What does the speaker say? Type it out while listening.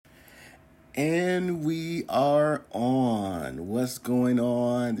And we are on. What's going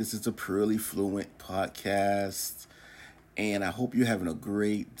on? This is the Purely Fluent podcast. And I hope you're having a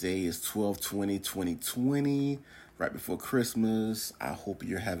great day. It's 12/20/2020, right before Christmas. I hope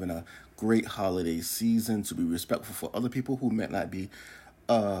you're having a great holiday season to be respectful for other people who might not be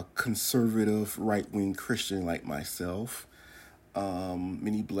a conservative, right wing Christian like myself.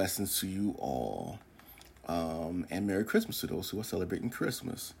 Many blessings to you all. And Merry Christmas to those who are celebrating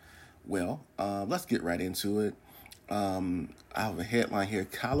Christmas. Well, let's get right into it. I have a headline here: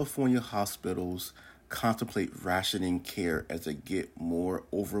 California hospitals contemplate rationing care as they get more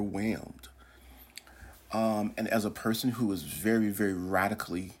overwhelmed. And as a person who is very, very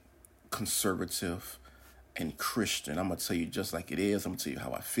radically conservative and Christian, I'm gonna tell you just like it is. I'm gonna tell you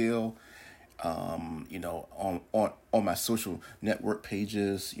how I feel. On my social network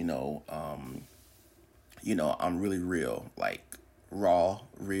pages, I'm really real, like raw,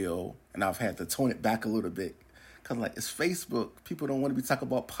 real, and I've had to tone it back a little bit because, like, it's Facebook. People don't want to be talking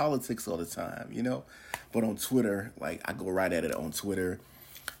about politics all the time. But on Twitter, like, I go right at it on Twitter.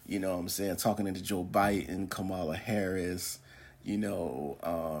 You know what I'm saying? Talking into Joe Biden, Kamala Harris, retweeting,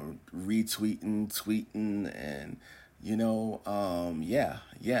 tweeting, and yeah.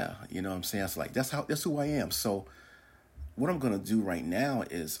 You know what I'm saying? It's like that's who I am. So what I'm gonna do right now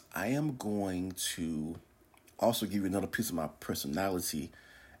is I am going to also give you another piece of my personality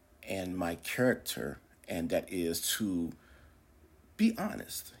and my character, and that is to be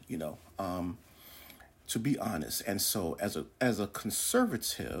honest. To be honest. And so, as a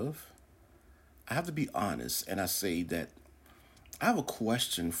conservative, I have to be honest, and I say that I have a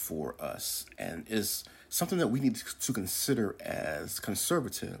question for us, and is something that we need to consider as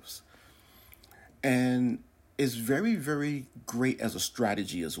conservatives, and is very, very great as a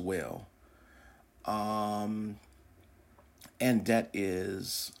strategy as well. Um, and that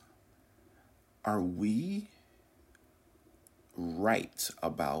is, are we right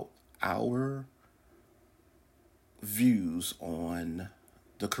about our views on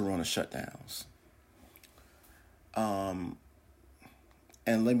the corona shutdowns? And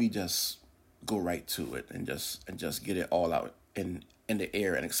let me just go right to it and just get it all out in the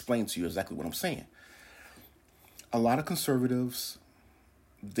air and explain to you exactly what I'm saying. A lot of conservatives,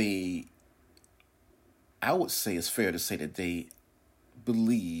 they I would say it's fair to say that they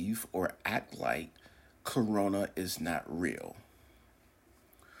believe or act like corona is not real.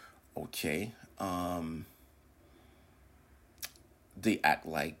 Okay. They act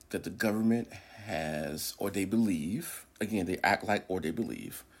like that the government has, or they believe, again, they act like or they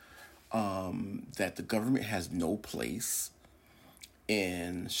believe, that the government has no place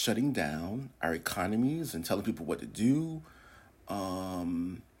in shutting down our economies and telling people what to do.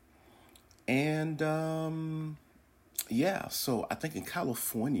 Um, and Yeah, so I think in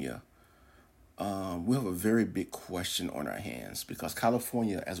California, we have a very big question on our hands because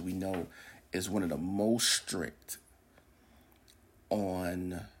California, as we know, is one of the most strict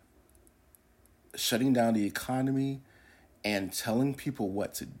on shutting down the economy and telling people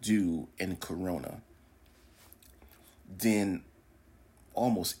what to do in Corona than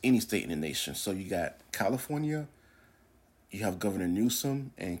almost any state in the nation. So you got California, you have Governor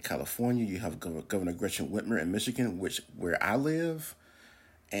Newsom in California, you have Governor Gretchen Whitmer in Michigan, where I live,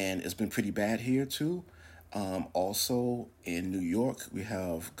 and it's been pretty bad here too. Also in New York, we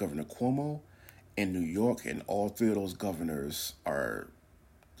have Governor Cuomo in New York, and all three of those governors are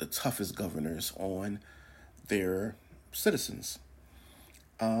the toughest governors on their citizens.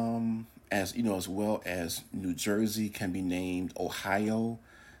 As you know, as well as New Jersey can be named, Ohio,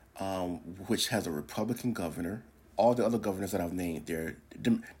 which has a Republican governor. All the other governors that I've named, they're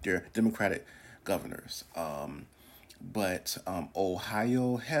Democratic governors. But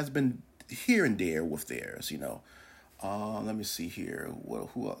Ohio has been here and there with theirs. Let me see here.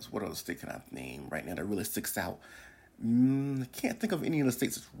 Who else? What other state can I name right now that really sticks out? I can't think of any of the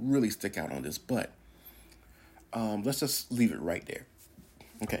states that really stick out on this, but let's just leave it right there.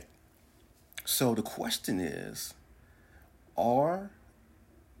 Okay. So the question is, are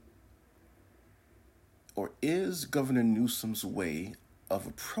or is Governor Newsom's way of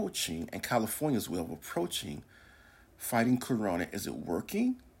approaching and California's way of approaching fighting Corona, is it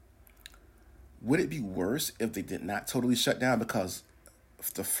working? Would it be worse if they did not totally shut down? Because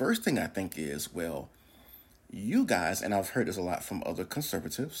the first thing I think is, well, you guys, and I've heard this a lot from other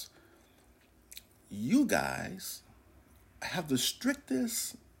conservatives, you guys have the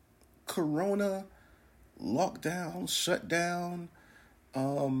strictest Corona lockdown, shutdown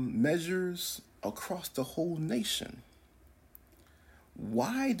measures across the whole nation.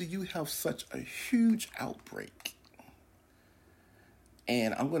 Why do you have such a huge outbreak?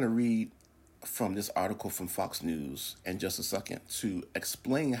 And I'm going to read from this article from Fox News in just a second to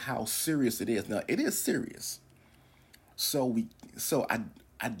explain how serious it is. Now, it is serious. So we, so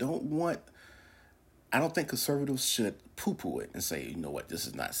I don't want, I don't think conservatives should poo-poo it and say, you know what, this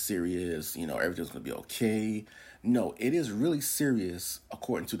is not serious. You know, everything's going to be okay. No, it is really serious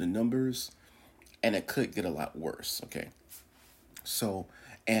according to the numbers, and it could get a lot worse. Okay, so,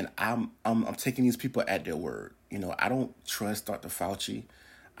 and I'm taking these people at their word. You know, I don't trust Dr. Fauci.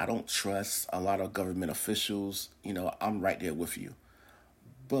 I don't trust a lot of government officials. You know, I'm right there with you.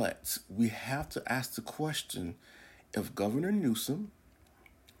 But we have to ask the question, if Governor Newsom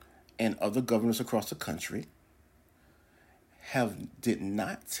and other governors across the country did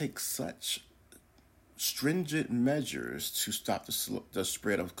not take such stringent measures to stop the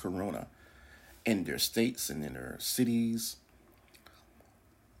spread of corona in their states and in their cities,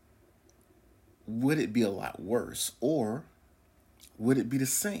 would it be a lot worse, or would it be the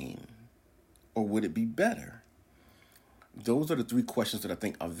same, or would it be better? Those are the three questions that I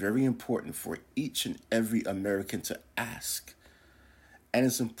think are very important for each and every American to ask. And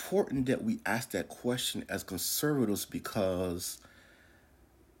it's important that we ask that question as conservatives, because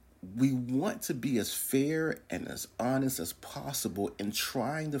we want to be as fair and as honest as possible in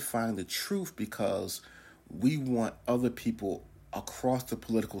trying to find the truth, because we want other people across the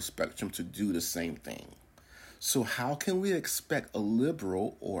political spectrum to do the same thing. So how can we expect a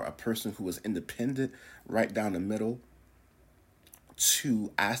liberal or a person who is independent, right down the middle,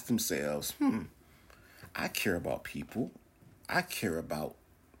 to ask themselves, I care about people. I care about,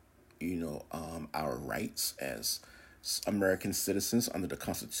 our rights as American citizens under the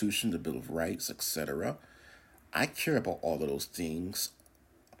Constitution, the Bill of Rights, etc. I care about all of those things.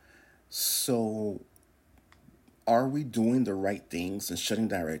 So are we doing the right things and shutting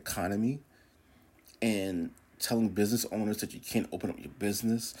down our economy and telling business owners that you can't open up your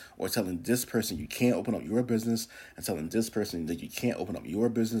business, or telling this person you can't open up your business and telling this person that you can't open up your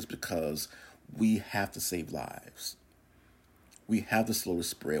business because we have to save lives? We have to slow the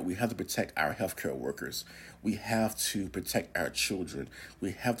spread. We have to protect our healthcare workers. We have to protect our children.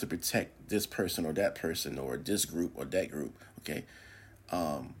 We have to protect this person or that person or this group or that group. Okay.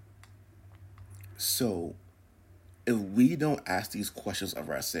 So if we don't ask these questions of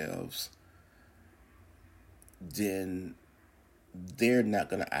ourselves, then they're not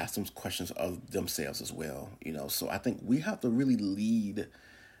going to ask them questions of themselves as well. So I think we have to really lead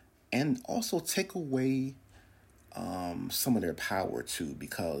and also take away some of their power too,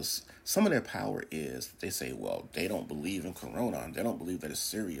 because some of their power is they say, well, they don't believe in corona and they don't believe that it's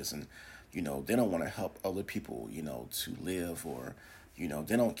serious, and they don't want to help other people to live, or they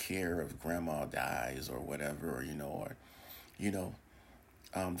don't care if grandma dies or whatever, or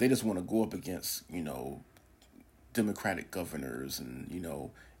they just want to go up against Democratic governors, and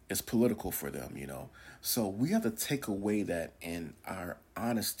it's political for them. So we have to take away that in our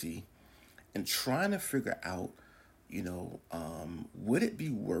honesty and trying to figure out, would it be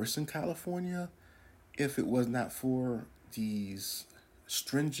worse in California if it was not for these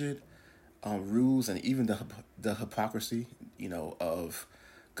stringent rules, and even the hypocrisy, of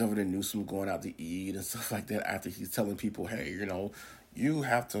Governor Newsom going out to eat and stuff like that after he's telling people, hey, you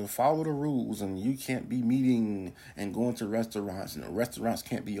have to follow the rules and you can't be meeting and going to restaurants, and the restaurants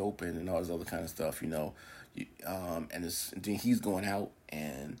can't be open and all this other kind of stuff, and then he's going out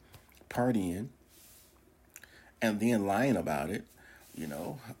and partying and then lying about it,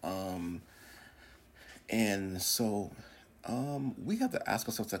 and so we have to ask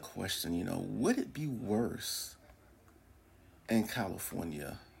ourselves that question, would it be worse in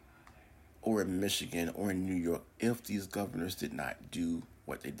California or in Michigan or in New York if these governors did not do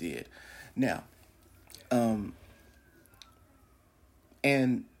what they did? Now,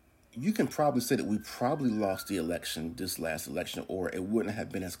 and you can probably say that we probably lost this last election, or it wouldn't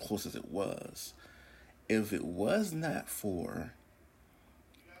have been as close as it was if it was not for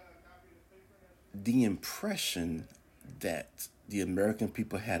the impression that the American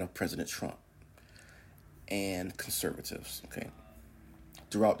people had of President Trump and conservatives, okay,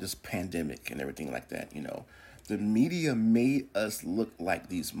 throughout this pandemic and everything like that. The media made us look like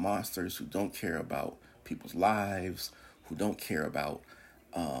these monsters who don't care about people's lives, who don't care about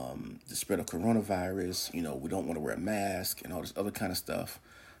the spread of coronavirus. We don't want to wear a mask and all this other kind of stuff,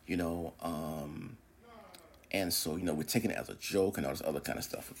 and so, we're taking it as a joke and all this other kind of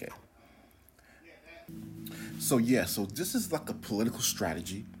stuff, okay? So, yeah, so this is like a political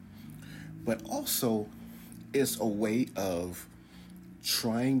strategy, but also it's a way of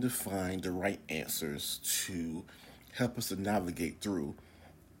trying to find the right answers to help us to navigate through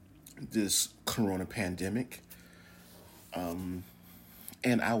this corona pandemic. And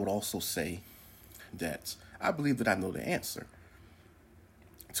I would also say that I believe that I know the answer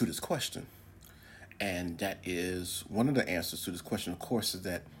to this question. And that is one of the answers to this question, of course, is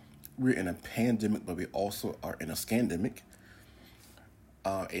that we're in a pandemic, but we also are in a scandemic,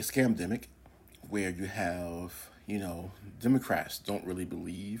 where you have, Democrats don't really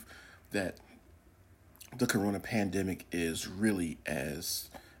believe that the corona pandemic is really as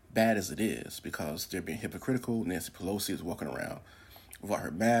bad as it is because they're being hypocritical. Nancy Pelosi is walking around without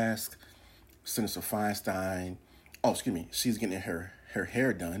her mask. Senator Feinstein, she's getting her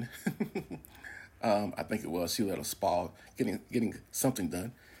hair done. I think it was she was at a spa getting something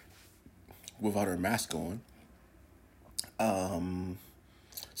done without her mask on.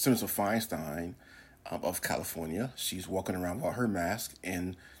 Senator Feinstein of California, she's walking around without her mask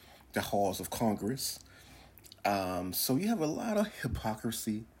in the halls of Congress. So you have a lot of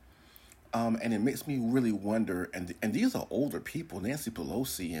hypocrisy, and it makes me really wonder. And these are older people. Nancy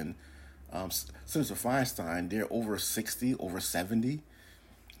Pelosi and Senator Feinstein, they're over 60, over 70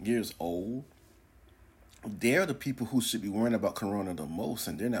 years old. They're the people who should be worrying about corona the most,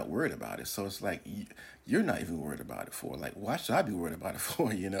 and they're not worried about it. So it's like, you're not even worried about it for. Like, why should I be worried about it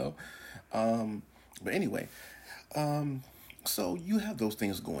for, But anyway, so you have those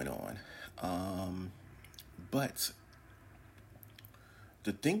things going on. But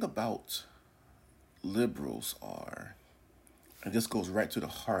the thing about liberals are, and this goes right to the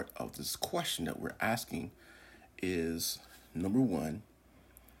heart of this question that we're asking, is number one,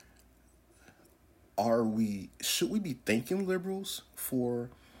 should we be thanking liberals for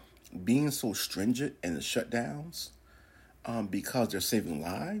being so stringent in the shutdowns because they're saving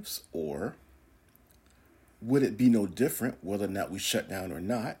lives? Or would it be no different whether or not we shut down or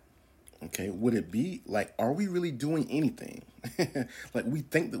not? Okay, would it be like, are we really doing anything? Like, we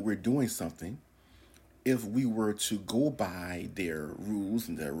think that we're doing something if we were to go by their rules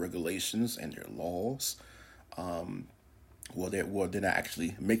and their regulations and their laws. They're not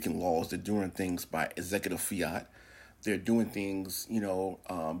actually making laws. They're doing things by executive fiat. They're doing things,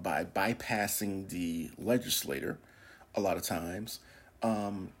 by bypassing the legislator a lot of times.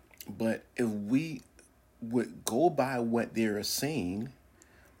 But if we would go by what they're saying,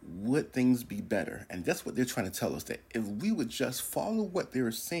 would things be better? And that's what they're trying to tell us, that if we would just follow what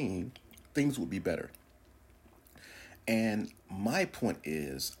they're saying, things would be better. And my point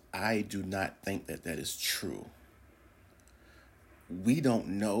is, I do not think that that is true. We don't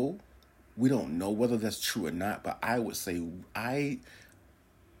know. We don't know whether that's true or not, but I would say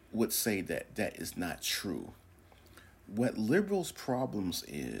that that is not true. What liberals' problems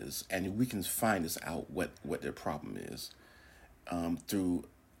is, and we can find this out what their problem is, through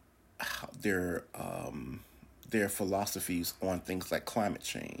their philosophies on things like climate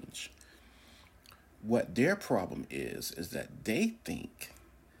change. What their problem is that they think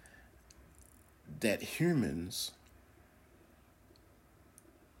that humans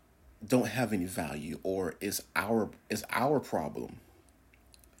don't have any value, or is our problem,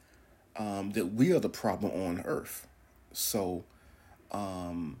 that we are the problem on Earth. So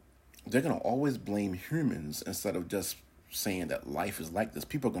they're going to always blame humans instead of just saying that life is like this.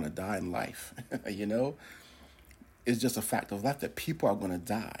 People are going to die in life, It's just a fact of life that people are going to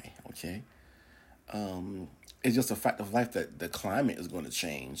die, okay? It's just a fact of life that the climate is going to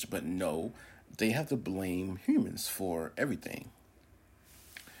change. But no, they have to blame humans for everything.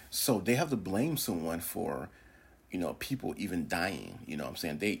 So they have to blame someone for, people even dying. You know what I'm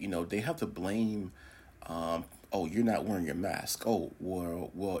saying? They have to blame, oh, you're not wearing your mask. Oh,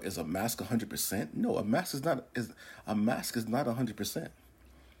 well, is a mask 100%? No, a mask is not 100%.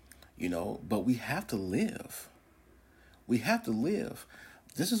 But we have to live. We have to live.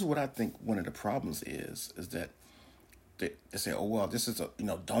 This is what I think one of the problems is that they say, oh, well, this is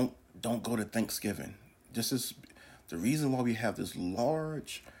don't go to Thanksgiving. This is the reason why we have this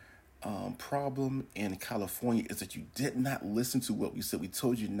large problem in California is that you did not listen to what we said. We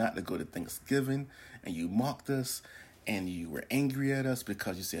told you not to go to Thanksgiving, and you mocked us, and you were angry at us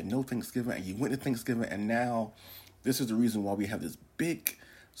because you said no Thanksgiving, and you went to Thanksgiving, and now this is the reason why we have this big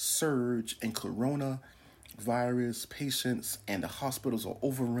surge in coronavirus patients, and the hospitals are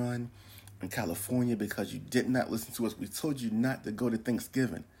overrun in California because you did not listen to us. We told you not to go to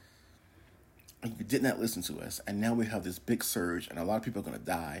Thanksgiving, and you did not listen to us, and now we have this big surge, and a lot of people are going to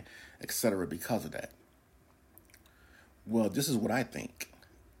die, etc., because of that. Well, this is what I think,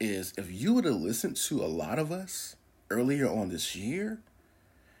 is if you would have listened to a lot of us earlier on this year,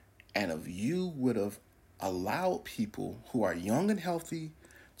 and if you would have allowed people who are young and healthy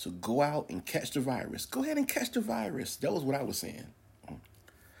to go out and catch the virus, go ahead and catch the virus. That was what I was saying.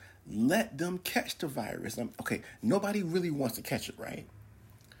 Let them catch the virus. Okay, nobody really wants to catch it, right?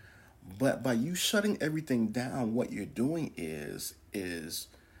 But by you shutting everything down, what you're doing is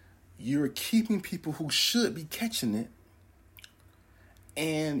you're keeping people who should be catching it,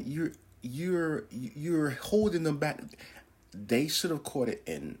 and you're holding them back. They should have caught it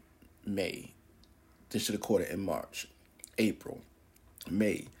in May. They should have caught it in March, April,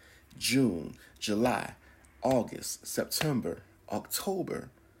 May, June, July, August, September, October.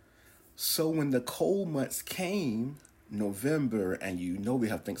 So when the cold months came, November, and we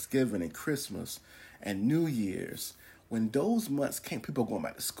have Thanksgiving and Christmas and New Year's, when those months came, people going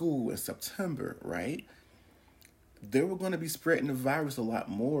back to school in September, right? They were going to be spreading the virus a lot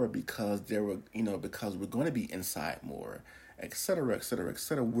more because because we're going to be inside more, et cetera, et cetera, et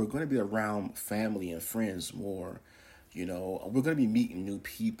cetera. We're going to be around family and friends more, we're going to be meeting new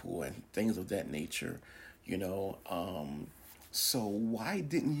people and things of that nature, you know. So why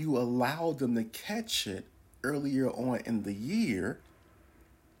didn't you allow them to catch it earlier on in the year,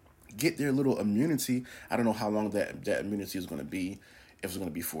 get their little immunity? I don't know how long that immunity is going to be, if it's going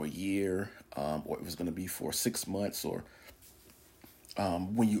to be for a year, or if it's going to be for 6 months, or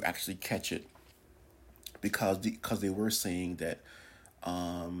when you actually catch it, because they were saying that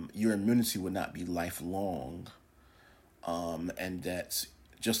your immunity would not be lifelong, and that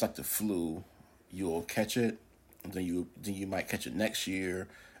just like the flu, you'll catch it, and then you might catch it next year,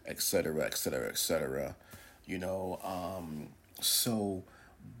 et cetera, et cetera, et cetera. So,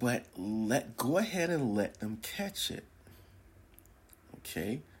 but go ahead and let them catch it.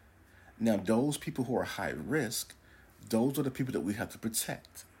 Okay. Now, those people who are high risk, those are the people that we have to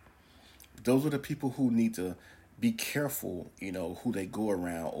protect. Those are the people who need to be careful, who they go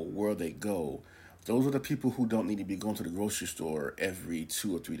around or where they go. Those are the people who don't need to be going to the grocery store every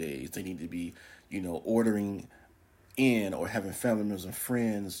 2 or 3 days. They need to be, ordering in, or having family members and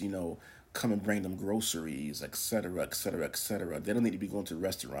friends, come and bring them groceries, et cetera, et cetera, et cetera. They don't need to be going to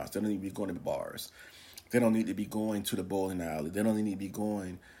restaurants. They don't need to be going to bars. They don't need to be going to the bowling alley. They don't need to be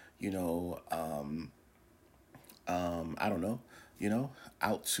going, I don't know,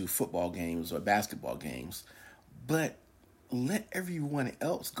 out to football games or basketball games. But let everyone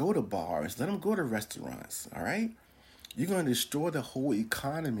else go to bars. Let them go to restaurants, all right? You're going to destroy the whole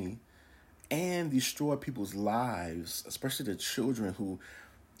economy and destroy people's lives, especially the children who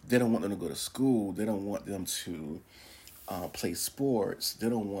they don't want them to go to school. They don't want them to play sports. They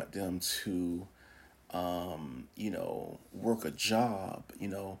don't want them to, work a job.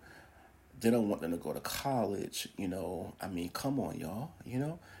 They don't want them to go to college. Come on, y'all.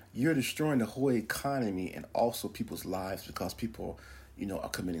 You're destroying the whole economy and also people's lives, because people, are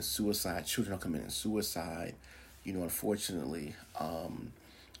committing suicide. Children are committing suicide. Unfortunately,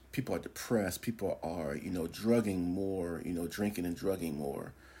 people are depressed. People are, drugging more, drinking and drugging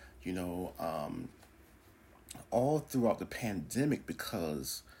more, all throughout the pandemic,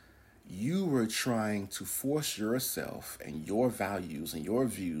 because you were trying to force yourself and your values and your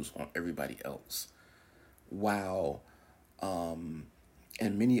views on everybody else, while in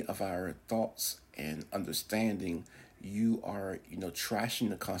many of our thoughts and understanding, you are,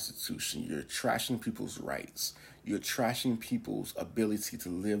 trashing the Constitution. You're trashing people's rights. You're trashing people's ability to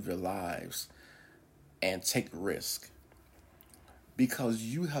live their lives and take risk, because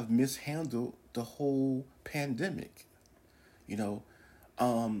you have mishandled the whole pandemic.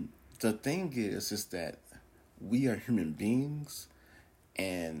 The thing is that we are human beings,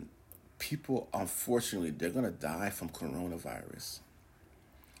 and people, unfortunately, they're going to die from coronavirus.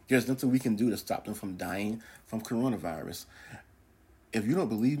 There's nothing we can do to stop them from dying from coronavirus. If you don't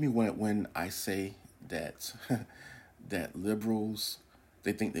believe me when I say that that liberals,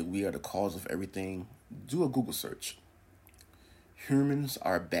 they think that we are the cause of everything, do a Google search. Humans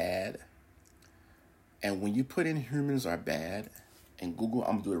are bad. And when you put in humans are bad in Google,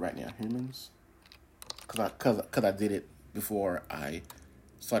 I'm going to do it right now, humans, because I did it before I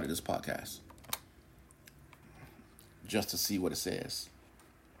started this podcast, just to see what it says.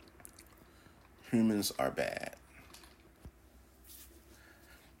 Humans are bad.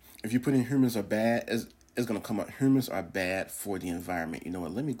 If you put in humans are bad, it's going to come up. Humans are bad for the environment. You know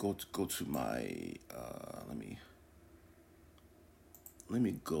what? Let me go to my let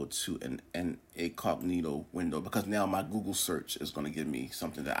me go to an incognito window, because now my Google search is going to give me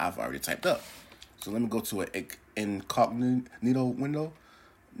something that I've already typed up. So let me go to an incognito window.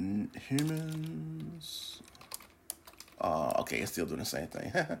 Humans. Okay, it's still doing the same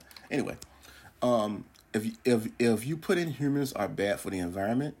thing. Anyway, if you put in humans are bad for the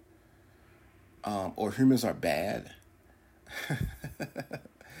environment, or humans are bad,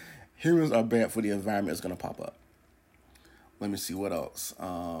 humans are bad for the environment is going to pop up. Let me see what else.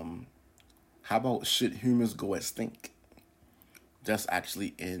 How about should humans go extinct? That's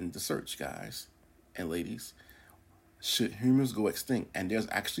actually in the search, guys and ladies. Should humans go extinct? And there's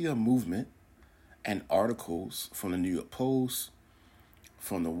actually a movement and articles from the New York Post,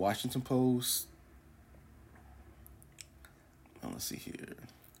 from the Washington Post. Let's see here.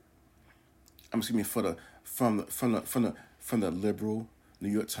 Excuse me, for the from the liberal New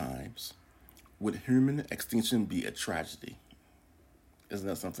York Times. Would human extinction be a tragedy? Isn't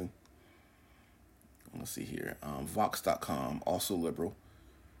that something? Let's see here. Vox.com, also liberal.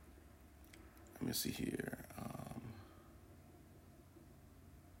 Let me see here.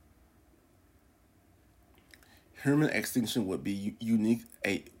 Human extinction would be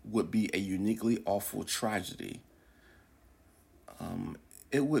a uniquely awful tragedy.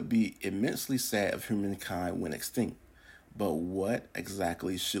 It would be immensely sad if humankind went extinct. But what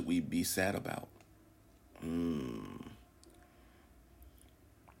exactly should we be sad about? Let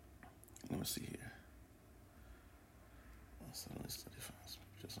me see here.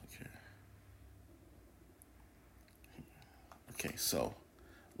 Just don't care. Okay, so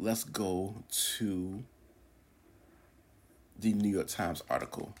let's go to the New York Times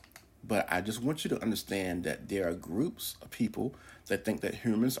article. But I just want you to understand that there are groups of people that think that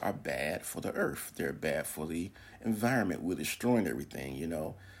humans are bad for the earth. They're bad for the environment. We're destroying everything, you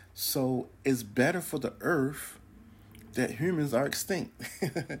know. So it's better for the earth that humans are extinct.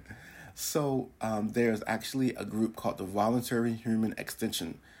 So there's actually a group called the Voluntary Human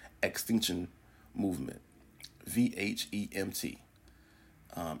Extinction Movement, VHEMT.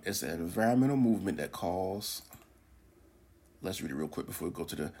 It's an environmental movement that calls. Let's read it real quick before we go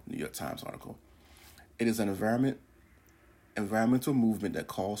to the New York Times article. It is an environmental movement that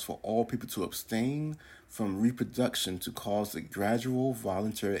calls for all people to abstain from reproduction to cause the gradual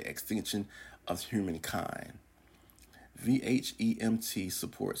voluntary extinction of humankind. VHEMT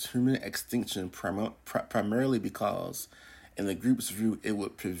supports human extinction primarily because, in the group's view, it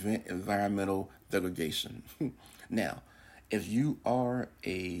would prevent environmental degradation. Now, if you are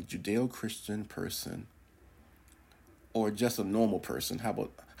a Judeo-Christian person, or just a normal person, how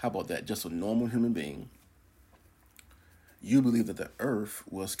about that? Just a normal human being. You believe that the earth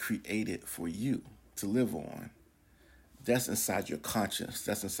was created for you to live on. That's inside your conscience.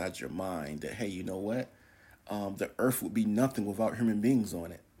 That's inside your mind that, hey, you know what? The earth would be nothing without human beings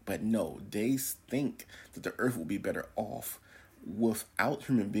on it. But no, they think that the earth will be better off without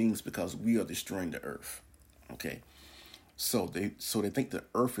human beings because we are destroying the earth. Okay? So they think the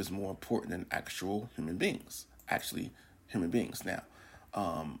earth is more important than actual human beings. Actually, human beings. Now,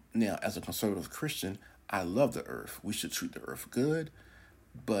 as a conservative Christian, I love the earth. We should treat the earth good,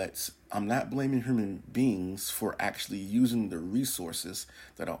 but I'm not blaming human beings for actually using the resources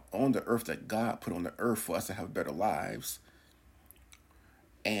that are on the earth that God put on the earth for us to have better lives.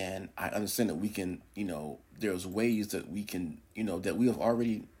 And I understand that we can, there's ways that we can, that we have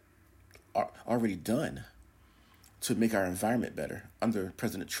already done to make our environment better under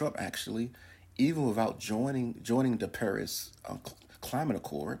President Trump, actually. Even without joining the Paris Climate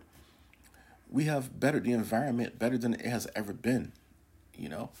Accord, we have bettered the environment better than it has ever been,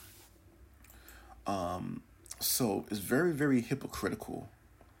 So it's very, very hypocritical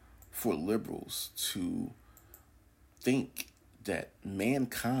for liberals to think that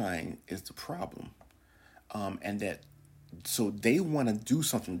mankind is the problem, and that so they want to do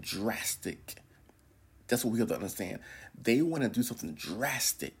something drastic. That's what we have to understand. They want to do something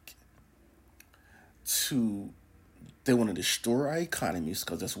drastic. They want to destroy our economies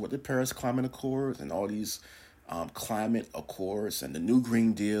because that's what the Paris Climate Accords and all these climate accords and the New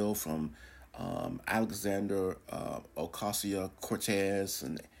Green Deal from Alexander Ocasio-Cortez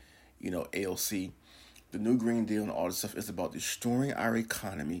and AOC, the New Green Deal and all this stuff is about destroying our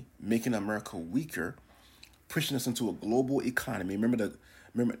economy, making America weaker, pushing us into a global economy.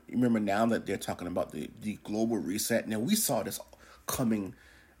 Remember now that they're talking about the global reset. Now we saw this coming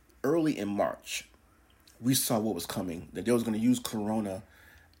early in March. We saw what was coming, that they was going to use Corona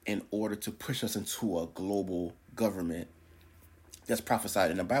in order to push us into a global government that's prophesied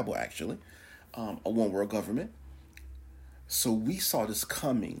in the Bible, actually, a one-world government. So we saw this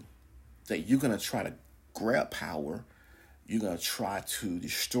coming, that you're going to try to grab power. You're going to try to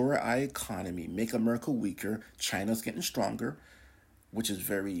destroy our economy, make America weaker. China's getting stronger, which is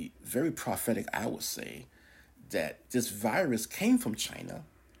very, very prophetic, I would say, that this virus came from China.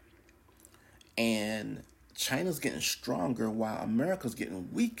 And China's getting stronger while America's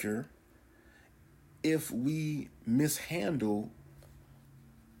getting weaker. If we mishandle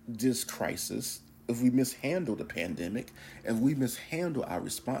this crisis, if we mishandle the pandemic, if we mishandle our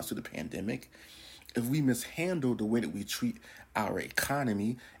response to the pandemic, if we mishandle the way that we treat our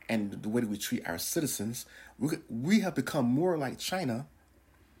economy and the way that we treat our citizens, we have become more like China.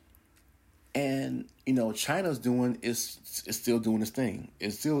 And China's doing is still doing this thing.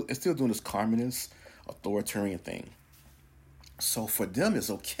 It's still doing this communist authoritarian thing. So for them, it's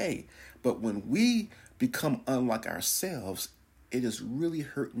okay. But when we become unlike ourselves, it is really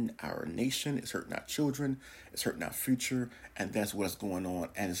hurting our nation. It's hurting our children. It's hurting our future. And that's what's going on.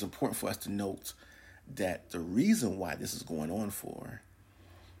 And it's important for us to note that the reason why this is going on for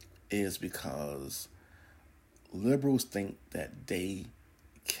is because liberals think that they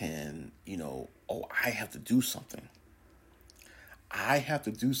can, oh, I have to do something. I have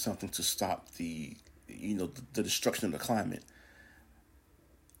to do something to stop the destruction of the climate.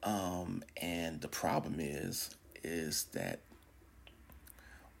 And the problem is that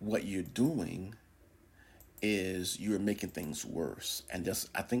what you're doing is you're making things worse, and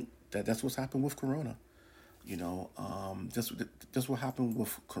I think that's what's happened with Corona. That's what happened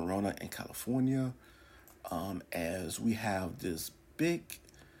with Corona in California, as we have this big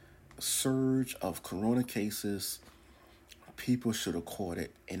surge of Corona cases. People should have caught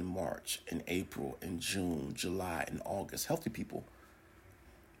it in March, in April, in June, July, and August. Healthy people.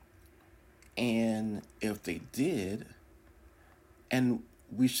 And if they did, and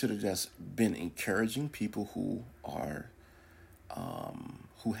we should have just been encouraging people who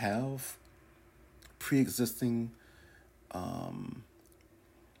have pre-existing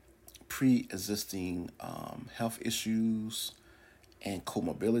health issues and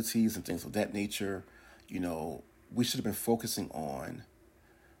comorbidities and things of that nature. We should have been focusing on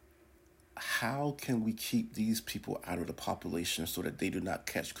how can we keep these people out of the population so that they do not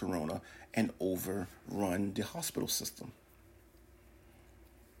catch Corona and overrun the hospital system.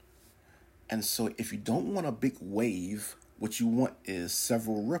 And so if you don't want a big wave, what you want is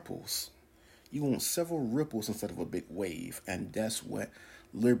several ripples. You want several ripples instead of a big wave. And that's what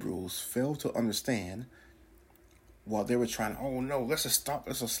liberals fail to understand while they were trying, oh no, let's just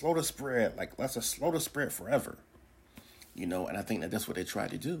slow the spread. Let's just slow the spread forever. And I think that's what they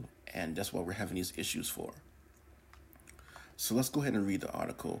tried to do. And that's what we're having these issues for. So let's go ahead and read the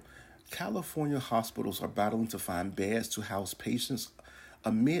article. California hospitals are battling to find beds to house patients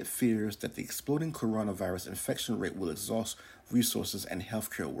amid fears that the exploding coronavirus infection rate will exhaust resources and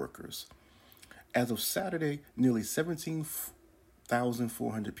healthcare workers. As of Saturday, nearly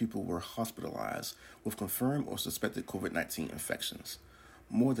 17,400 people were hospitalized with confirmed or suspected COVID-19 infections,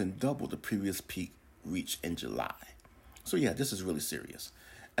 more than double the previous peak reached in July. So yeah, this is really serious.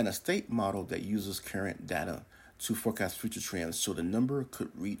 And a state model that uses current data to forecast future trends so the number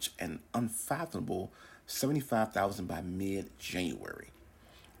could reach an unfathomable 75,000 by mid-January.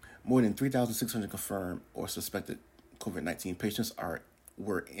 More than 3,600 confirmed or suspected COVID-19 patients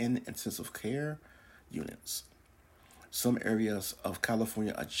were in intensive care units. Some areas of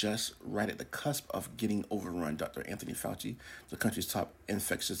California are just right at the cusp of getting overrun, Dr. Anthony Fauci, the country's top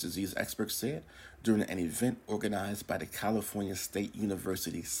infectious disease expert, said during an event organized by the California State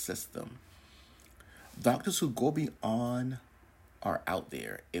University system. Doctors who go beyond are out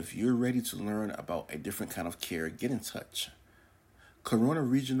there. If you're ready to learn about a different kind of care, get in touch. Corona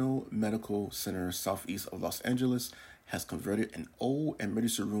Regional Medical Center, southeast of Los Angeles, has converted an old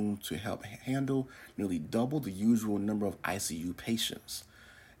emergency room to help handle nearly double the usual number of ICU patients.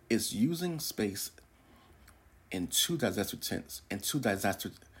 It's using space in two disaster tents to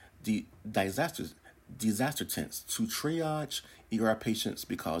triage ER patients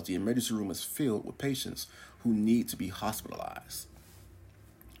because the emergency room is filled with patients who need to be hospitalized.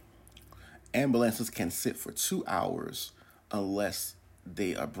 Ambulances can sit for 2 hours unless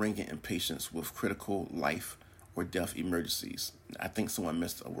they are bringing in patients with critical life or death emergencies. I think someone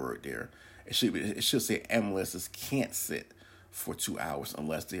missed a word there. It should say ambulances can't sit for 2 hours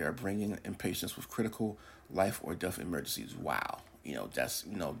unless they are bringing in patients with critical life or death emergencies. Wow, that's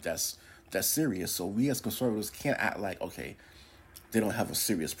serious. So we as conservatives can't act like, okay, they don't have a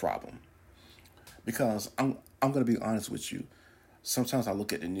serious problem. Because I'm gonna be honest with you. Sometimes I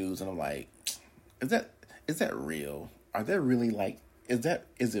look at the news and I'm like, is that real? Are there really is it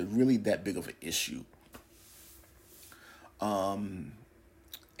really that big of an issue? And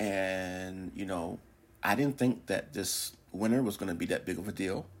I didn't think that this winter was going to be that big of a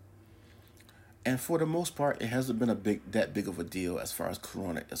deal. And for the most part, it hasn't been that big of a deal as far as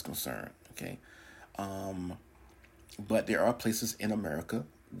Corona is concerned. Okay. But there are places in America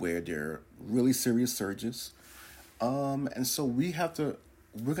where there are really serious surges. And so we're going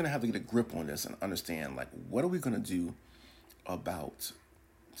to have to get a grip on this and understand, what are we going to do about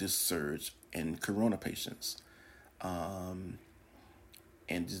this surge in Corona patients? And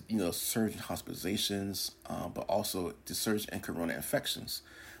surge in hospitalizations, but also the surge in Corona infections.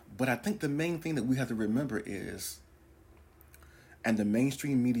 But I think the main thing that we have to remember is, and the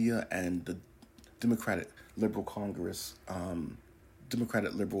mainstream media and the Democratic Liberal Congress,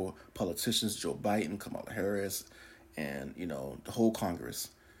 Democratic Liberal politicians, Joe Biden, Kamala Harris, and the whole Congress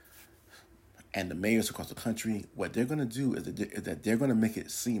and the mayors across the country, what they're going to do is that they're going to make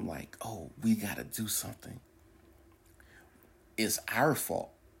it seem like, oh, we got to do something. It's our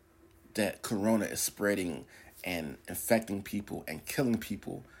fault that corona is spreading and infecting people and killing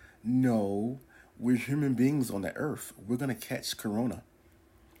people. No, we're human beings on the earth. We're going to catch corona.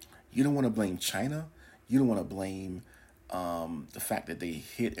 You don't want to blame China. You don't want to blame the fact that they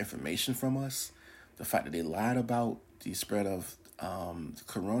hid information from us, the fact that they lied about the spread of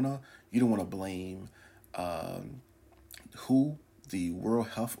corona. You don't want to blame the World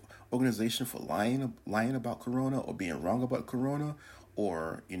Health Organization for lying about corona or being wrong about corona,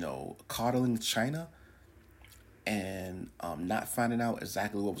 or coddling China and not finding out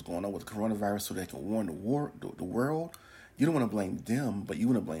exactly what was going on with the coronavirus so they can warn the world. You don't want to blame them, but you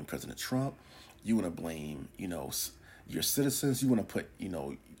want to blame President Trump. You want to blame your citizens. You want to put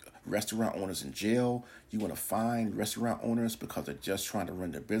restaurant owners in jail. You want to fine restaurant owners because they're just trying to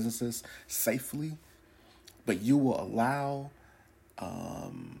run their businesses safely. But you will allow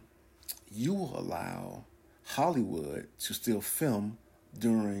Hollywood to still film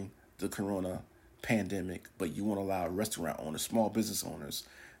during the corona pandemic, but you won't allow restaurant owners, small business owners,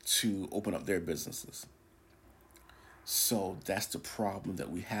 to open up their businesses. So that's the problem that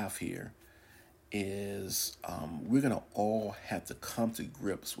we have here. Is we're gonna all have to come to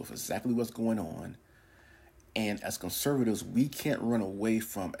grips with exactly what's going on. And as conservatives, we can't run away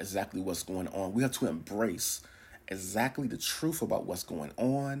from exactly what's going on. We have to embrace exactly the truth about what's going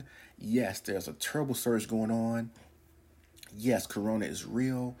on. Yes, there's a terrible surge going on. Yes, corona is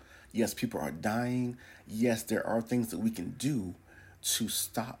real. Yes, people are dying. Yes, there are things that we can do to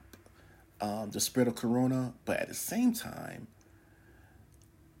stop the spread of corona. But at the same time,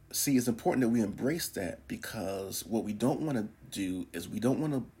 see, it's important that we embrace that, because what we don't want to do is we don't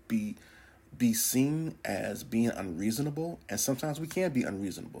want to be seen as being unreasonable. And sometimes we can be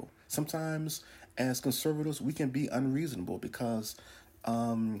unreasonable. Sometimes as conservatives, we can be unreasonable because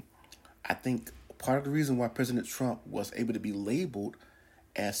I think part of the reason why President Trump was able to be labeled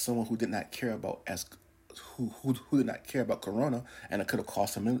as someone who did not care about who did not care about corona, and it could have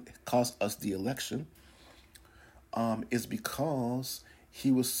cost us the election, is because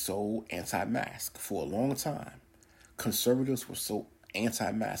he was so anti-mask for a long time. Conservatives were so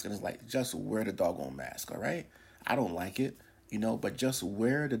anti-mask, and it's like, just wear the doggone mask, all right? I don't like it, but just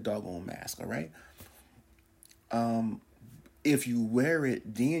wear the doggone mask, all right? If you wear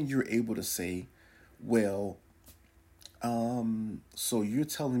it, then you're able to say, well, so you're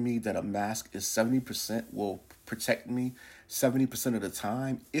telling me that a mask is 70% will protect me 70% of the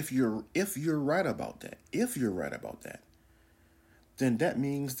time. If you're right about that, then that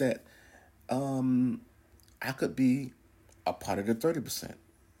means that I could be a part of the 30%.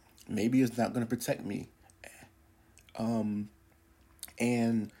 Maybe it's not going to protect me, and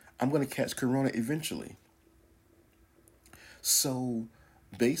I'm going to catch corona eventually. So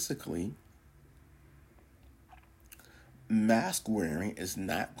basically, mask wearing is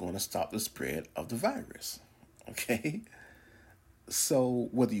not going to stop the spread of the virus. Okay? So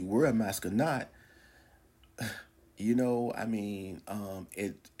whether you wear a mask or not,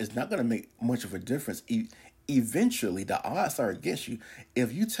 it's not going to make much of a difference. Eventually, the odds are against you.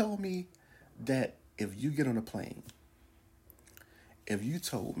 If you tell me that if you get on a plane, if you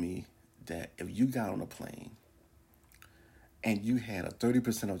told me that if you got on a plane and you had a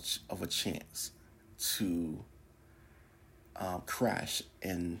 30% of a chance to crash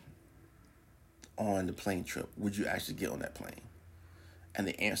on the plane trip, would you actually get on that plane? And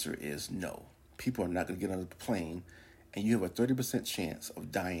the answer is no. People are not going to get on the plane, and you have a 30% chance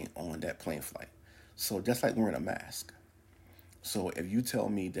of dying on that plane flight. So that's like wearing a mask. So if you tell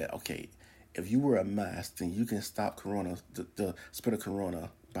me that, okay, if you wear a mask, then you can stop corona, the spread of corona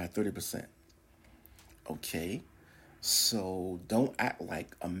by 30%. Okay, so don't act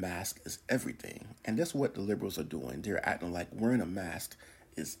like a mask is everything. And that's what the liberals are doing. They're acting like wearing a mask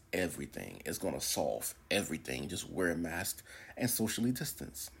is everything. It's going to solve everything. Just wear a mask and socially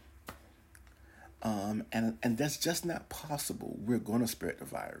distance. And that's just not possible. We're going to spread the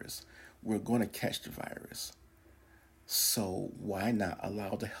virus. We're going to catch the virus. So why not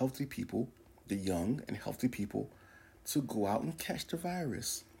allow the healthy people, the young and healthy people, to go out and catch the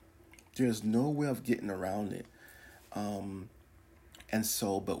virus? There's no way of getting around it.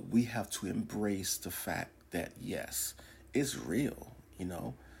 But we have to embrace the fact that, yes, it's real,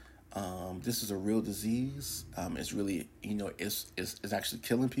 This is a real disease. It's really, it's actually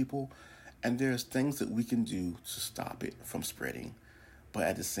killing people. And there's things that we can do to stop it from spreading. But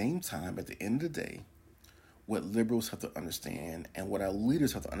at the same time, at the end of the day, what liberals have to understand and what our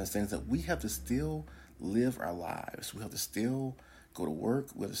leaders have to understand is that we have to still live our lives. We have to still go to work.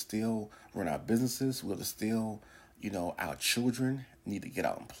 We have to still run our businesses. We have to still, our children need to get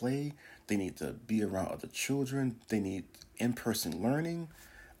out and play. They need to be around other children. They need in person learning.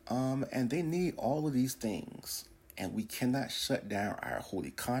 And they need all of these things. And we cannot shut down our whole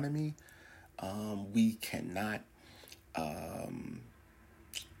economy. We cannot,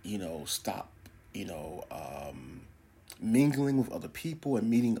 stop, mingling with other people and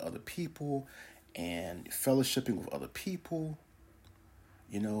meeting other people and fellowshipping with other people.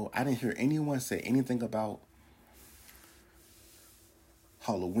 I didn't hear anyone say anything about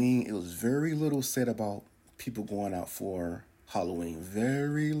Halloween. It was very little said about people going out for Halloween.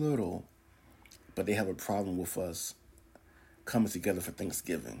 Very little. But they have a problem with us coming together for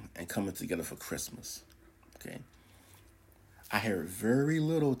Thanksgiving and coming together for Christmas. Okay. I heard very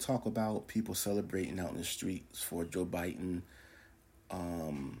little talk about people celebrating out in the streets for Joe Biden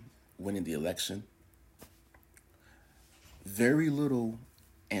winning the election. Very little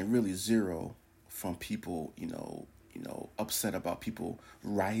and really zero from people, upset about people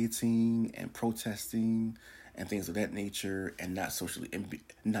rioting and protesting and things of that nature, and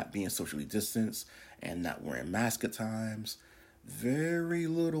not being socially distanced and not wearing masks at times. Very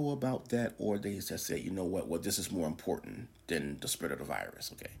little about that, or they just said, well, this is more important than the spread of the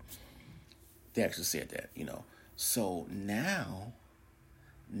virus. Okay, they actually said that, So now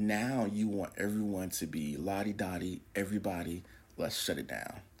you want everyone to be lottie-dottie, everybody, let's shut it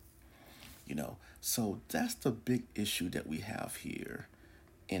down. So that's the big issue that we have here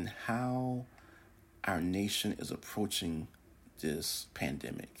in how our nation is approaching this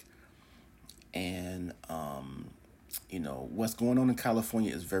pandemic. And, what's going on in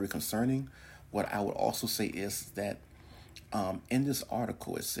California is very concerning. What I would also say is that in this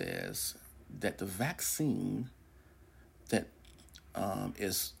article, it says that the vaccine that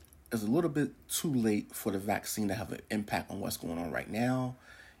is a little bit too late for the vaccine to have an impact on what's going on right now.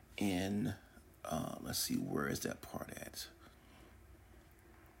 And let's see, where is that part at?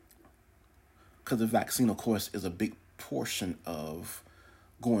 Because the vaccine, of course, is a big portion of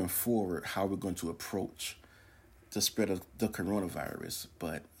going forward, how we're going to approach the spread of the coronavirus.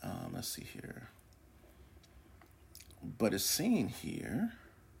 But let's see here. But it's saying here,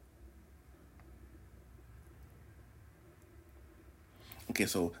 okay,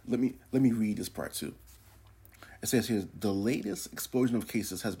 so let me read this part too. It says here, the latest explosion of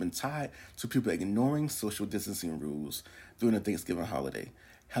cases has been tied to people ignoring social distancing rules during the Thanksgiving holiday.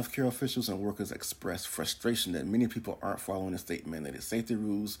 Healthcare officials and workers expressed frustration that many people aren't following the state-mandated safety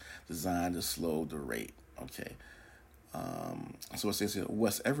rules designed to slow the rate. Okay. So it says here,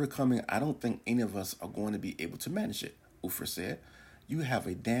 what's ever coming, I don't think any of us are going to be able to manage it, Ufer said. You have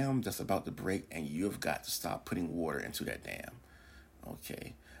a dam that's about to break, and you've got to stop putting water into that dam.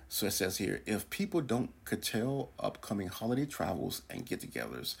 Okay. So it says here, if people don't curtail upcoming holiday travels and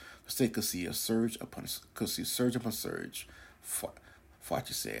get-togethers, the state could see surge upon surge.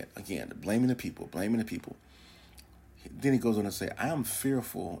 Fauci said, again, blaming the people. Then he goes on to say, I am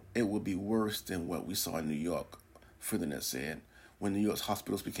fearful it will be worse than what we saw in New York, Furthernet said. When New York's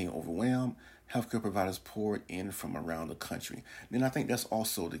hospitals became overwhelmed, healthcare providers poured in from around the country. Then I think that's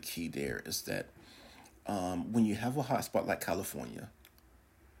also the key there is that when you have a hotspot like California,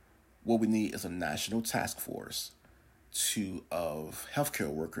 what we need is a national task force of healthcare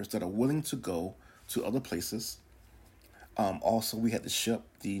workers that are willing to go to other places. Also, we had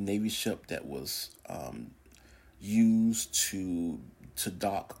the Navy ship that was used to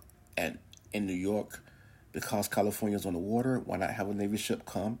dock in New York because California's on the water. Why not have a Navy ship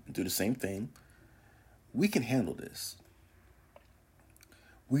come and do the same thing? We can handle this.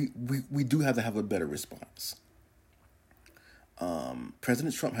 We do have to have a better response.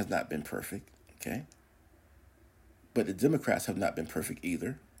 President Trump has not been perfect, okay? But the Democrats have not been perfect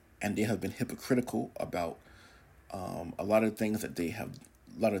either, and they have been hypocritical about a lot of things that they have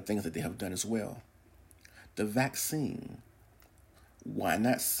done as well. The vaccine. Why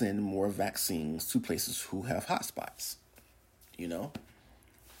not send more vaccines to places who have hotspots?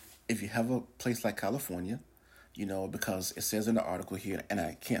 If you have a place like California, because it says in the article here, and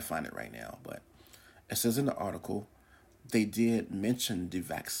I can't find it right now, but it says in the article, they did mention the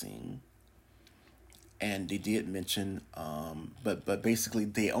vaccine, and they did mention, but basically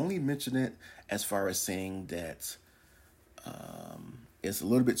they only mention it as far as saying that it's a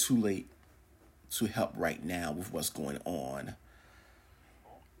little bit too late to help right now with what's going on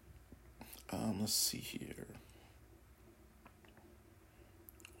Let's see here.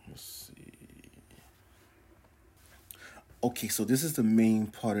 Let's see. Okay, so this is the main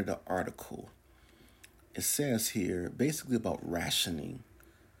part of the article. It says here basically about rationing.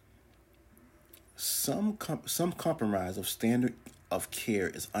 Some compromise of standard of care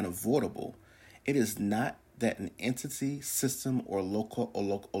is unavoidable. It is not that an entity, system, or locale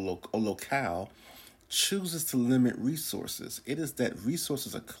chooses to limit resources. It is that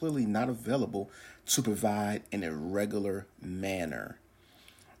resources are clearly not available to provide in a regular manner.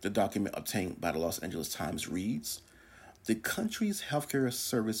 The document obtained by the Los Angeles Times reads, the country's healthcare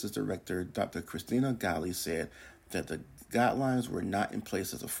services director, Dr. Christina Gali, said that the guidelines were not in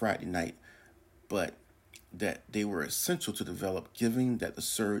place as of Friday night, but that they were essential to develop given that the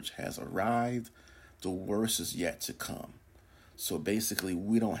surge has arrived. The worst is yet to come. So basically,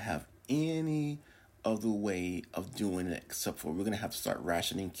 we don't have any other way of doing it except for we're going to have to start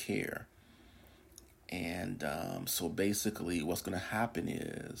rationing care. And so basically, what's going to happen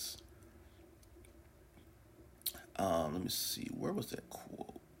is, let me see, where was that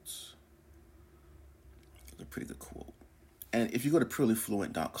quote? It's a pretty good quote. And if you go to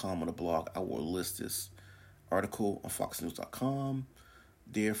purelyfluent.com on the blog, I will list this article on foxnews.com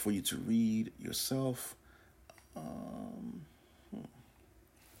there for you to read yourself.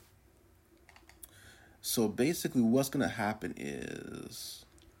 So basically, what's going to happen is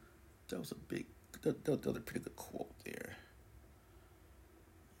that was a pretty good quote there.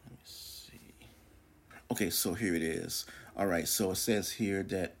 Let me see. Okay, so here it is. All right, so it says here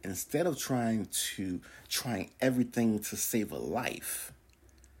that instead of trying everything to save a life,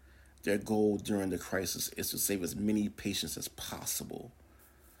 their goal during the crisis is to save as many patients as possible.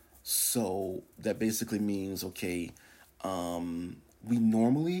 So that basically means, okay, we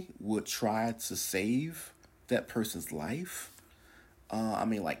normally would try to save that person's life.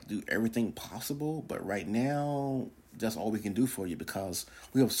 Like do everything possible, but right now that's all we can do for you because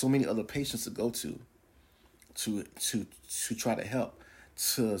we have so many other patients to go to try to help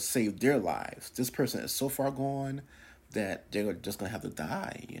to save their lives. This person is so far gone that they're just gonna have to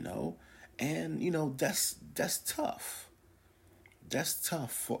die, and that's tough. That's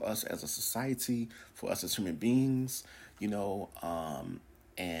tough for us as a society, for us as human beings,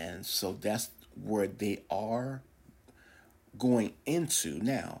 and so that's where they are going into.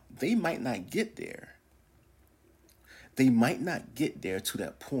 Now, they might not get there. They might not get there to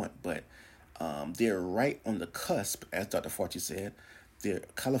that point, but they're right on the cusp, as Dr. Fauci said.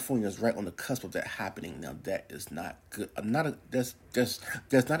 California is right on the cusp of that happening. Now, that is not good. That's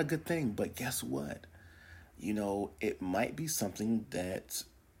not a good thing. But guess what? It might be something that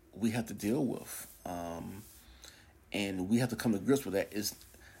we have to deal with, and we have to come to grips with that. Is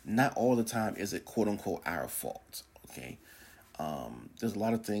not all the time is it quote unquote our fault. Okay, there's a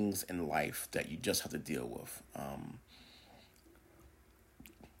lot of things in life that you just have to deal with.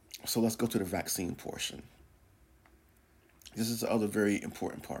 So let's go to the vaccine portion. This is the other very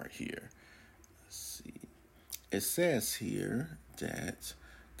important part here. Let's see. It says here that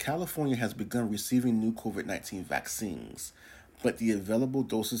California has begun receiving new COVID-19 vaccines, but the available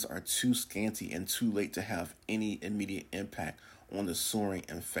doses are too scanty and too late to have any immediate impact on the soaring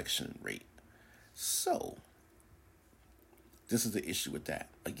infection rate. So, this is the issue with that.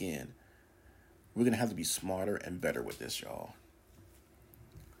 Again, we're going to have to be smarter and better with this, y'all.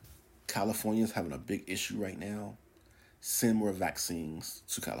 California is having a big issue right now. Send more vaccines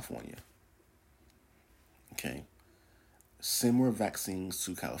to California. Okay? Send more vaccines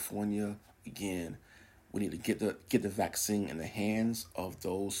to California. Again, we need to get the vaccine in the hands of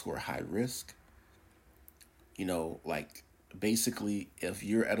those who are high risk. Basically, if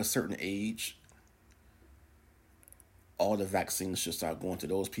you're at a certain age, all the vaccines should start going to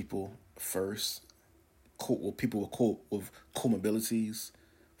those people first. People with comorbidities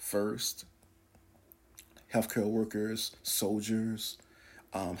first. Healthcare workers, soldiers.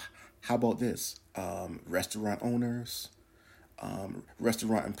 How about this? Restaurant owners,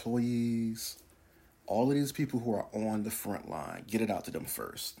 restaurant employees, all of these people who are on the front line, get it out to them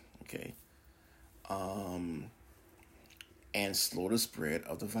first, okay? And slow the spread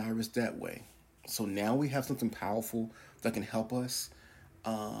of the virus that way. So now we have something powerful that can help us.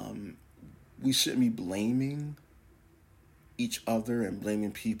 We shouldn't be blaming each other and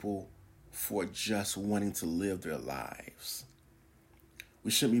blaming people for just wanting to live their lives.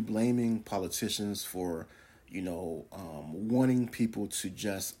 We shouldn't be blaming politicians for, wanting people to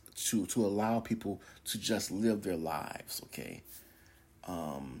just to allow people to just live their lives. Okay.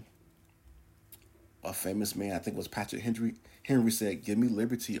 A famous man, I think it was Patrick Henry said, "Give me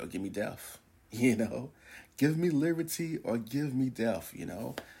liberty or give me death." Give me liberty or give me death.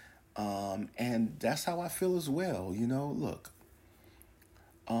 And that's how I feel as well. Look,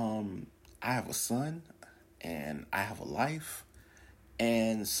 I have a son and I have a life.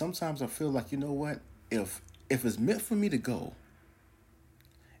 And sometimes I feel like, you know what? If it's meant for me to go,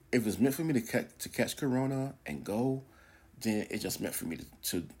 if it's meant for me to catch Corona and go, then it's just meant for me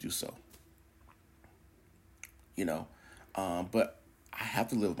to do so. You know, but I have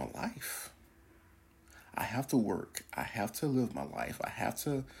to live my life. I have to work. I have to live my life. I have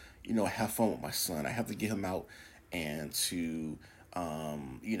to, have fun with my son. I have to get him out and to,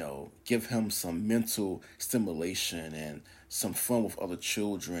 give him some mental stimulation and some fun with other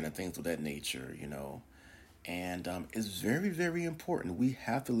children and things of that nature. And it's very, very important. We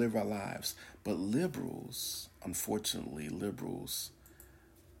have to live our lives. But liberals, unfortunately,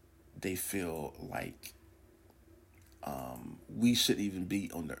 they feel like we should even be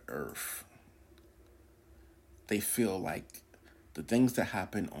on the earth. They feel like the things that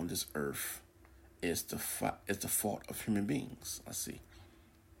happen on this earth is the fault of human beings. Let's see.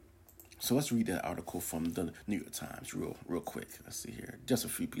 So let's read that article from the New York Times real quick. Let's see here. Just a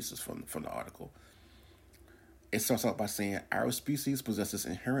few pieces from the article. It starts out by saying our species possesses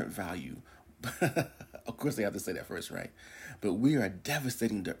inherent value. Of course, they have to say that first, right? But we are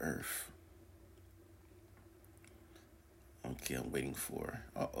devastating the earth. Okay, I'm waiting for.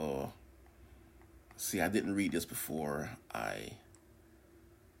 See, I didn't read this before I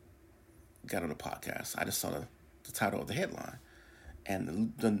got on the podcast. I just saw the title of the headline.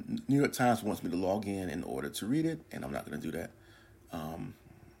 And the New York Times wants me to log in order to read it, and I'm not going to do that.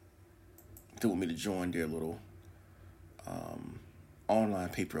 They want me to join their little online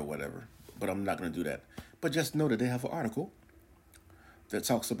paper or whatever, but I'm not going to do that. But just know that they have an article that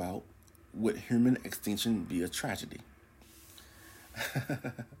talks about would human extinction be a tragedy?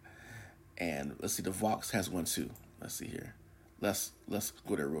 And let's see, the Vox has one too. Let's see here. Let's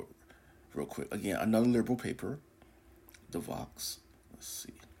go there real quick. Again, another liberal paper, the Vox. Let's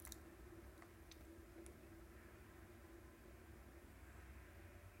see.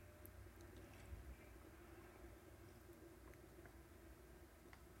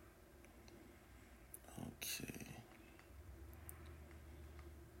 Okay.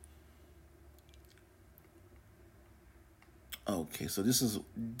 Okay, so this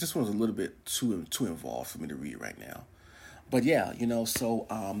one's a little bit too involved for me to read right now. But yeah, so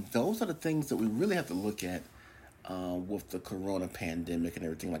those are the things that we really have to look at with the corona pandemic and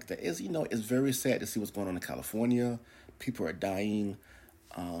everything like that. It's very sad to see what's going on in California. People are dying.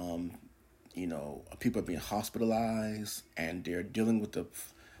 People are being hospitalized, and they're dealing with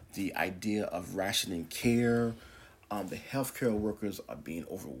the idea of rationing care. The healthcare workers are being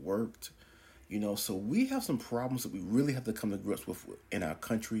overworked. So we have some problems that we really have to come to grips with in our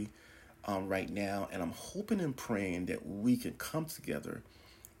country right now. And I'm hoping and praying that we can come together,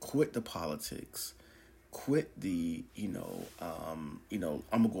 quit the politics, quit the, I'm going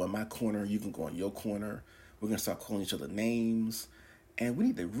to go in my corner, you can go in your corner. We're going to start calling each other names. And we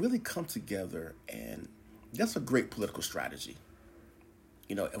need to really come together, and that's a great political strategy.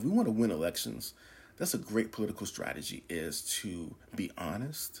 If we want to win elections, that's a great political strategy, is to be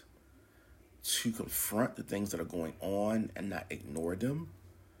honest, to confront the things that are going on and not ignore them.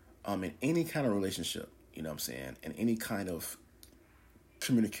 In any kind of relationship, you know what I'm saying, in any kind of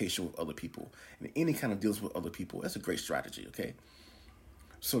communication with other people, in any kind of deals with other people, that's a great strategy, okay?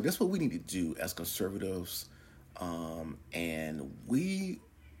 So that's what we need to do as conservatives, and we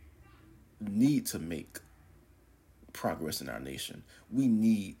need to make progress in our nation. We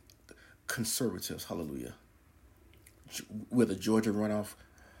need conservatives, hallelujah. With the Georgia runoff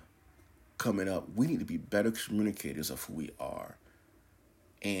coming up, we need to be better communicators of who we are.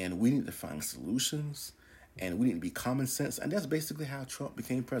 And we need to find solutions, and we need to be common sense. And that's basically how Trump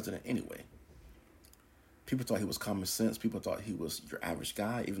became president anyway. People thought he was common sense. People thought he was your average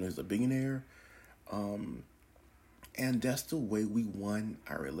guy, even though he's a billionaire. And that's the way we won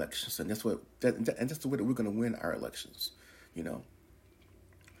our elections. And that's the way that we're going to win our elections.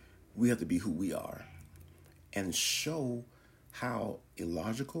 We have to be who we are and show how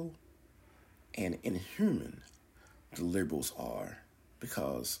illogical and inhuman the liberals are.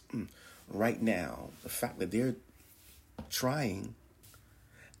 Because right now, the fact that they are trying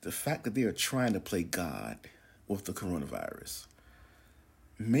to play God with the coronavirus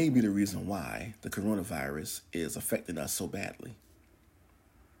may be the reason why the coronavirus is affecting us so badly.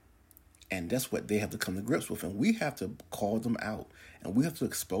 And that's what they have to come to grips with. And we have to call them out, and we have to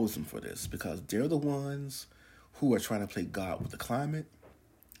expose them for this, because they're the ones who are trying to play God with the climate,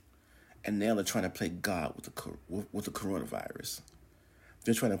 and now they're trying to play God with the coronavirus.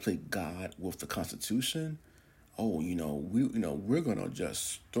 They're trying to play God with the Constitution. oh, we're gonna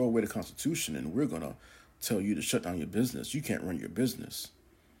just throw away the Constitution and we're gonna tell you to shut down your business. You can't run your business.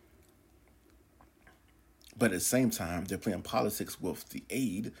 But at the same time, they're playing politics with the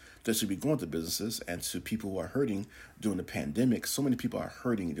aid that should be going to businesses and to people who are hurting during the pandemic. So many people are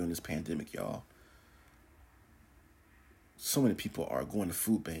hurting during this pandemic, y'all. So many people are going to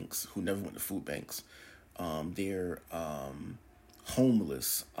food banks who never went to food banks. They're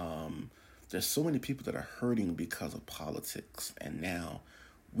homeless. There's so many people that are hurting because of politics. And now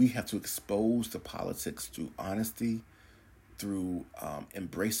we have to expose the politics through honesty, through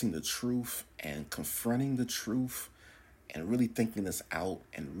embracing the truth and confronting the truth and really thinking this out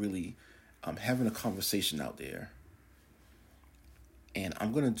and really having a conversation out there. And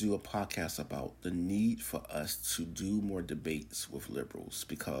I'm going to do a podcast about the need for us to do more debates with liberals,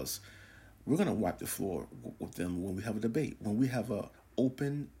 because we're going to wipe the floor with them when we have a debate. When we have a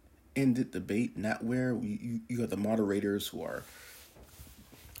open-ended debate, not where you got the moderators who are,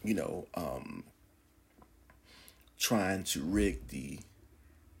 trying to rig the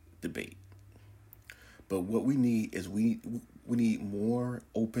debate. But what we need is we need more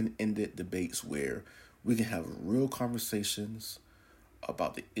open-ended debates where we can have real conversations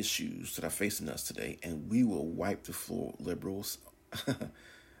about the issues that are facing us today, and we will wipe the floor with liberals.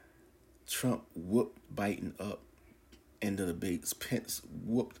 Trump whooped Biden up in the debates. Pence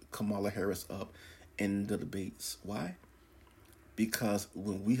whooped Kamala Harris up in the debates. Why? Because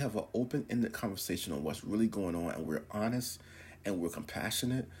when we have an open-ended conversation on what's really going on, and we're honest and we're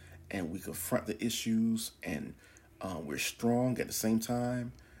compassionate and we confront the issues and we're strong at the same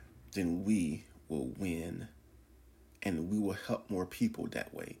time, then we will win and we will help more people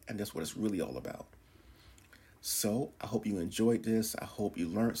that way. And that's what it's really all about. So I hope you enjoyed this. I hope you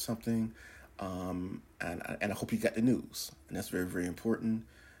learned something. And I hope you got the news. And that's very, very important.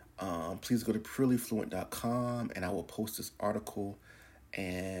 Please go to purelyfluent.com and I will post this article,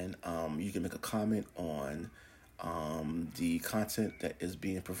 and you can make a comment on the content that is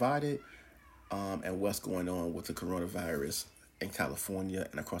being provided and what's going on with the coronavirus in California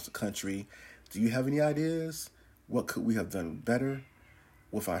and across the country. Do you have any ideas? What could we have done better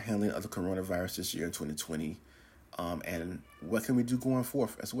with our handling of the coronavirus this year in 2020? And what can we do going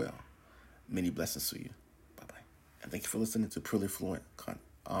forth as well? Many blessings to you. Bye-bye. And thank you for listening to Purely Fluent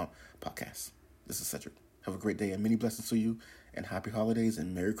podcast. This is Cedric. Have a great day and many blessings to you, and happy holidays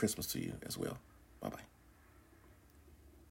and Merry Christmas to you as well. Bye-bye.